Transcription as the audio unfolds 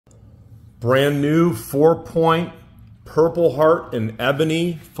Brand new 4-point Purple Heart and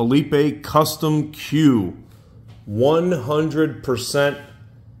Ebony Phillippi Custom Q. 100%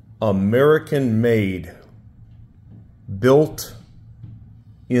 American made. Built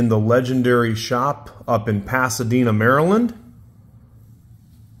in the legendary shop up in Pasadena, Maryland.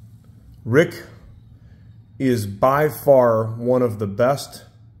 Rick is by far one of the best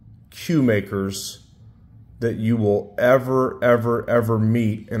Q makers that you will ever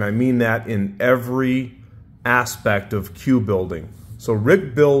meet, and I mean that in every aspect of Q building. So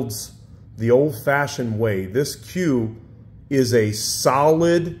Rick builds the old-fashioned way. This Q is a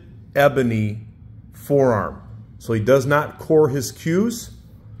solid ebony forearm. So he does not core his Qs.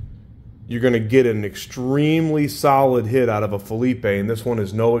 You're going to get an extremely solid hit out of a Phillippi, and this one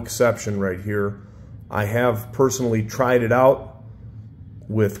is no exception right here. I have personally tried it out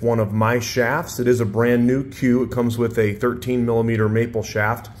with one of my shafts. It is a brand new Q. It comes with a 13mm maple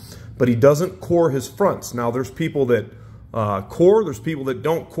shaft, but he doesn't core his fronts. Now there's people that core, there's people that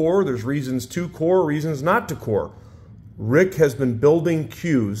don't core, there's reasons to core, reasons not to core. Rick has been building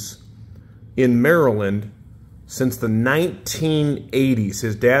Qs in Maryland since the 1980s.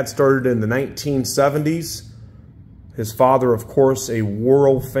 His dad started in the 1970s. His father, of course, a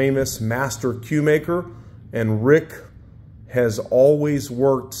world famous master Q maker, and Rick has always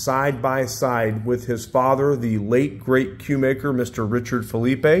worked side by side with his father, the late great Q maker, Mr. Richard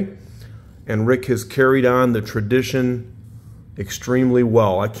Phillippi, and Rick has carried on the tradition extremely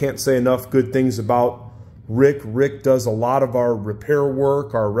well. I can't say enough good things about Rick. Rick does a lot of our repair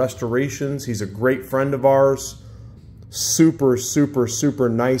work, our restorations. He's a great friend of ours. Super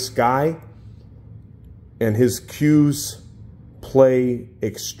nice guy. And his Qs play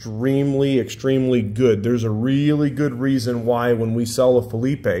extremely good. There's a really good reason why when we sell a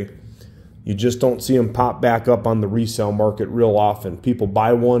Phillippi, you just don't see them pop back up on the resale market real often. People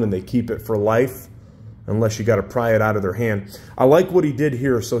buy one and they keep it for life unless you got to pry it out of their hand. I like what he did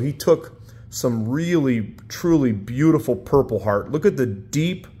here. So he took some really, truly beautiful Purple Heart. Look at the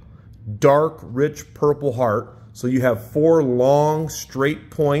deep, dark, rich Purple Heart. So you have 4 long,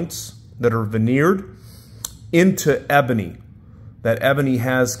 straight points that are veneered into ebony. That ebony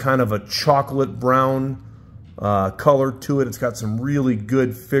has kind of a chocolate brown color to it. It's got some really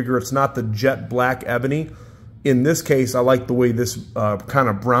good figure. It's not the jet black ebony. In this case, I like the way this kind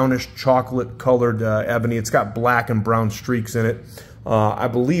of brownish chocolate colored ebony. It's got black and brown streaks in it. I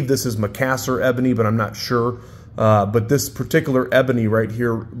believe this is Macassar ebony, but I'm not sure. But this particular ebony right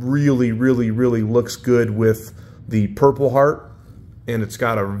here really looks good with the Purple Heart. And it's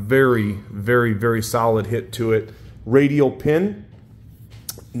got a very solid hit to it. Radial pin.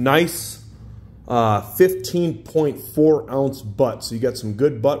 Nice 15.4 ounce butt. So you got some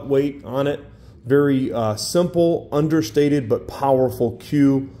good butt weight on it. Very simple, understated, but powerful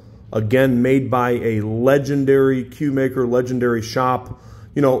Q. Again, made by a legendary Q maker, legendary shop.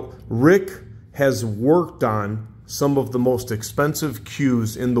 You know, Rick has worked on some of the most expensive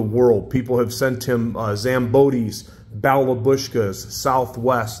Qs in the world. People have sent him Zambotis, Balabushkas,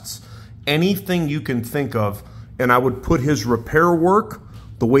 Southwests, anything you can think of. And I would put his repair work,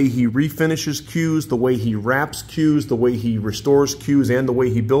 the way he refinishes Qs, the way he wraps Qs, the way he restores Qs, and the way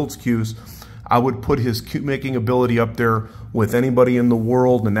he builds Qs, I would put his Q making ability up there with anybody in the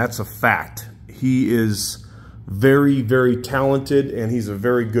world, and that's a fact. He is very talented, and he's a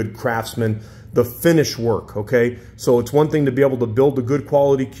very good craftsman. The finish work, okay? So it's one thing to be able to build a good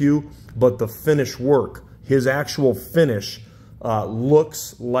quality Q, but the finish work, his actual finish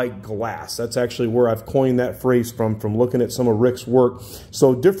looks like glass. That's actually where I've coined that phrase from looking at some of Rick's work.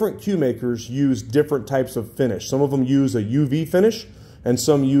 So different Q makers use different types of finish. Some of them use a UV finish, and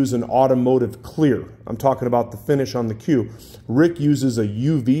some use an automotive clear. I'm talking about the finish on the Q. Rick uses a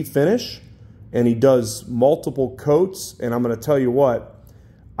UV finish, and he does multiple coats, and I'm going to tell you what,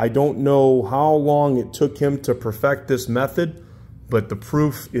 I don't know how long it took him to perfect this method, but the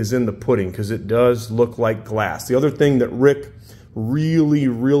proof is in the pudding because it does look like glass. The other thing that Rick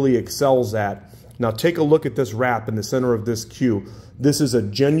really excels at, now take a look at this wrap in the center of this Q. This is a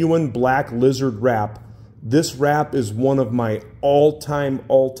genuine black lizard wrap. This wrap is one of my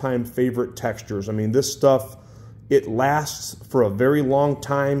all-time favorite textures. I mean, this stuff, it lasts for a very long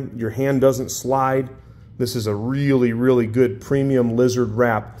time. Your hand doesn't slide. This is a really good premium lizard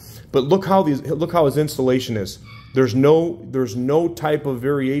wrap. But look how his installation is. There's no type of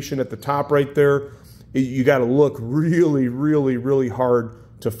variation at the top right there. You got to look really hard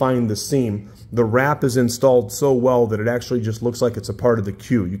to find the seam. The wrap is installed so well that it actually just looks like it's a part of the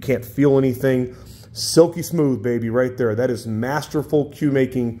Q. You can't feel anything. Silky smooth, baby, right there. That is masterful Q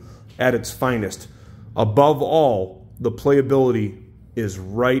making at its finest. Above all, the playability is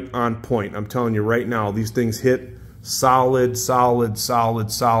right on point. I'm telling you right now, these things hit solid, solid,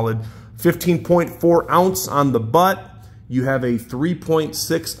 solid, solid. 15.4 ounce on the butt. You have a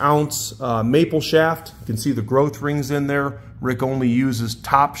 3.6 ounce maple shaft. You can see the growth rings in there. Rick only uses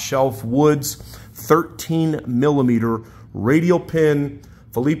top shelf woods. 13 millimeter radial pin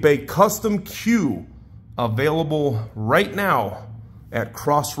Phillippi custom Q, available right now at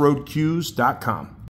crossroadqs.com.